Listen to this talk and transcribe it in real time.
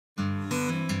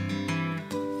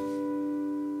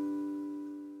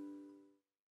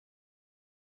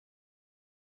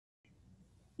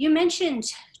You mentioned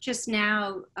just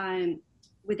now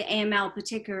with AML,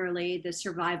 particularly the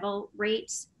survival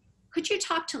rates. Could you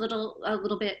talk a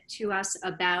little bit to us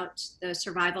about the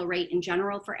survival rate in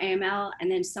general for AML and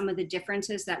then some of the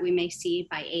differences that we may see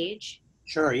by age?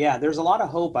 Sure, yeah, there's a lot of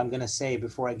hope, I'm going to say,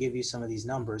 before I give you some of these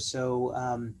numbers.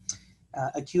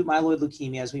 Acute myeloid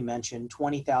leukemia, as we mentioned,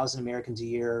 20,000 Americans a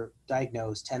year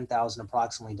diagnosed, 10,000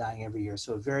 approximately dying every year.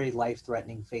 So a very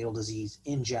life-threatening, fatal disease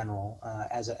in general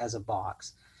as a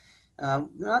box.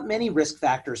 Not many risk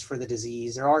factors for the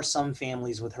disease. There are some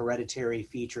families with hereditary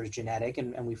features, genetic,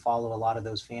 and we follow a lot of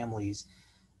those families.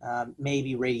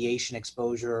 Maybe radiation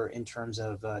exposure in terms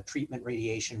of treatment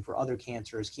radiation for other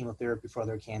cancers, chemotherapy for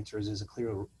other cancers is a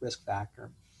clear risk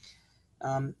factor.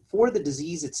 For the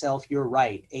disease itself, you're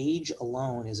right. Age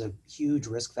alone is a huge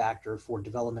risk factor for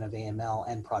development of AML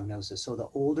and prognosis. So the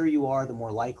older you are, the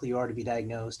more likely you are to be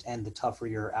diagnosed and the tougher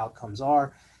your outcomes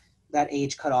are. That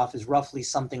age cutoff is roughly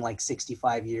something like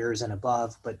 65 years and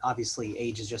above, but obviously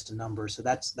age is just a number. So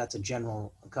that's a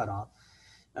general cutoff.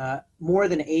 More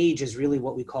than age is really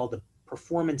what we call the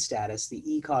performance status, the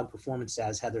ECOG performance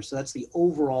status, Heather. So that's the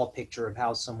overall picture of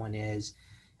how someone is.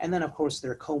 And then, of course,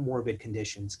 there are comorbid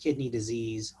conditions, kidney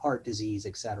disease, heart disease,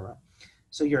 et cetera.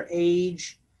 So your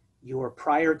age, your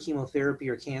prior chemotherapy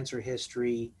or cancer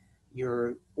history,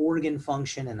 your organ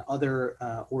function and other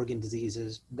organ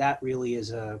diseases, that really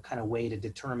is a kind of way to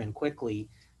determine quickly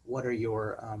what are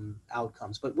your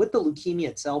outcomes. But with the leukemia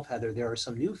itself, Heather, there are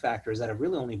some new factors that have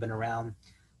really only been around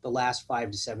the last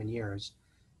 5 to 7 years.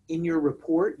 In your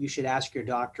report, you should ask your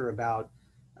doctor about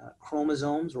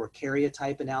chromosomes or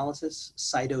karyotype analysis,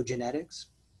 cytogenetics,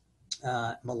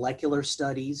 molecular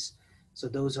studies. So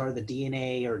those are the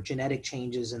DNA or genetic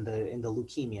changes in the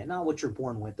leukemia, not what you're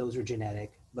born with, those are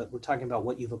genetic, but we're talking about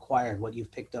what you've acquired, what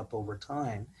you've picked up over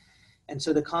time. And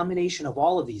so the combination of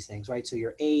all of these things, right? So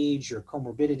your age, your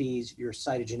comorbidities, your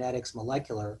cytogenetics,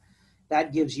 molecular,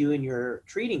 that gives you and your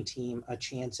treating team a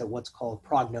chance at what's called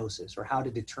prognosis, or how to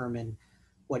determine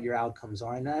what your outcomes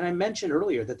are. And I mentioned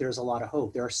earlier that there's a lot of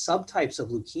hope. There are subtypes of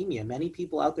leukemia, many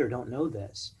people out there don't know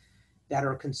this, that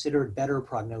are considered better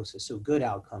prognosis, so good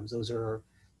outcomes. Those are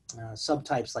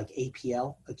subtypes like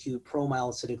APL, acute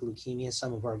promyelocytic leukemia.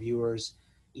 Some of our viewers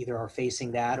either are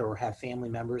facing that or have family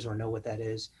members or know what that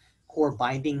is. Core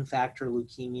binding factor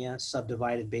leukemia,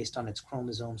 subdivided based on its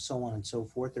chromosomes, so on and so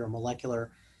forth. There are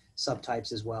molecular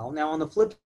subtypes as well. Now on the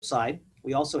flip side,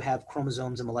 we also have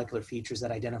chromosomes and molecular features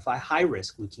that identify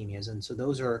high-risk leukemias. And so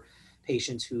those are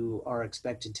patients who are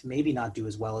expected to maybe not do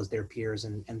as well as their peers,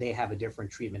 and they have a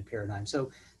different treatment paradigm. So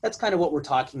that's kind of what we're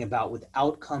talking about with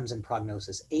outcomes and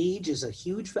prognosis. Age is a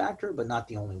huge factor, but not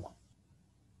the only one.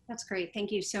 That's great.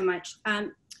 Thank you so much. I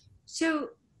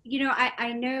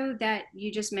know that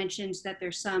you just mentioned that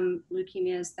there's some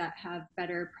leukemias that have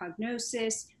better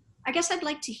prognosis. I guess I'd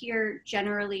like to hear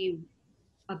generally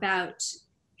about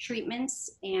treatments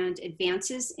and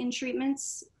advances in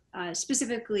treatments,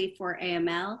 specifically for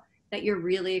AML, that you're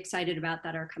really excited about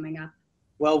that are coming up.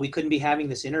 Well, we couldn't be having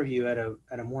this interview at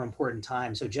a more important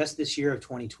time. So just this year of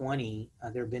 2020,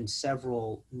 there have been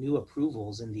several new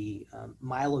approvals in the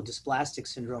myelodysplastic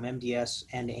syndrome, MDS,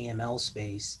 and AML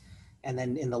space. And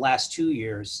then in the last 2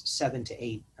 years, 7 to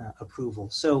 8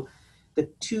 approvals. So the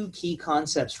two key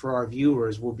concepts for our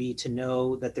viewers will be to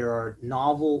know that there are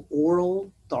novel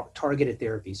oral targeted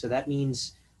therapies. So that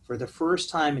means for the first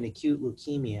time in acute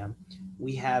leukemia,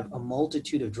 we have a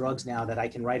multitude of drugs now that I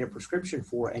can write a prescription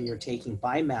for, and you're taking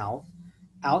by mouth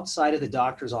outside of the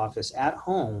doctor's office at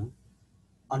home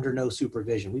under no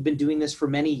supervision. We've been doing this for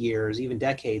many years, even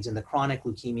decades, in the chronic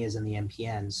leukemias and the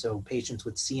MPNs. So patients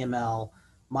with CML,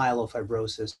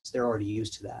 myelofibrosis, they're already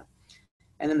used to that.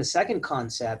 And then the second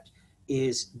concept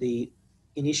is the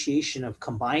initiation of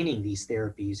combining these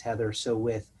therapies, Heather, so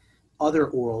with other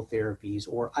oral therapies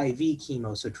or IV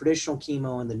chemo, so traditional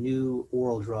chemo and the new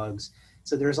oral drugs.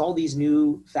 So there's all these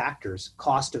new factors: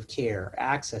 cost of care,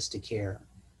 access to care,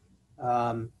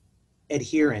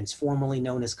 adherence, formerly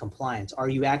known as compliance. Are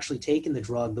you actually taking the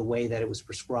drug the way that it was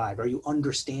prescribed? Are you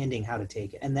understanding how to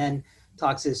take it? And then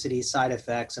toxicity, side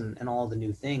effects, and all the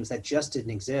new things that just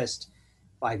didn't exist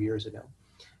 5 years ago.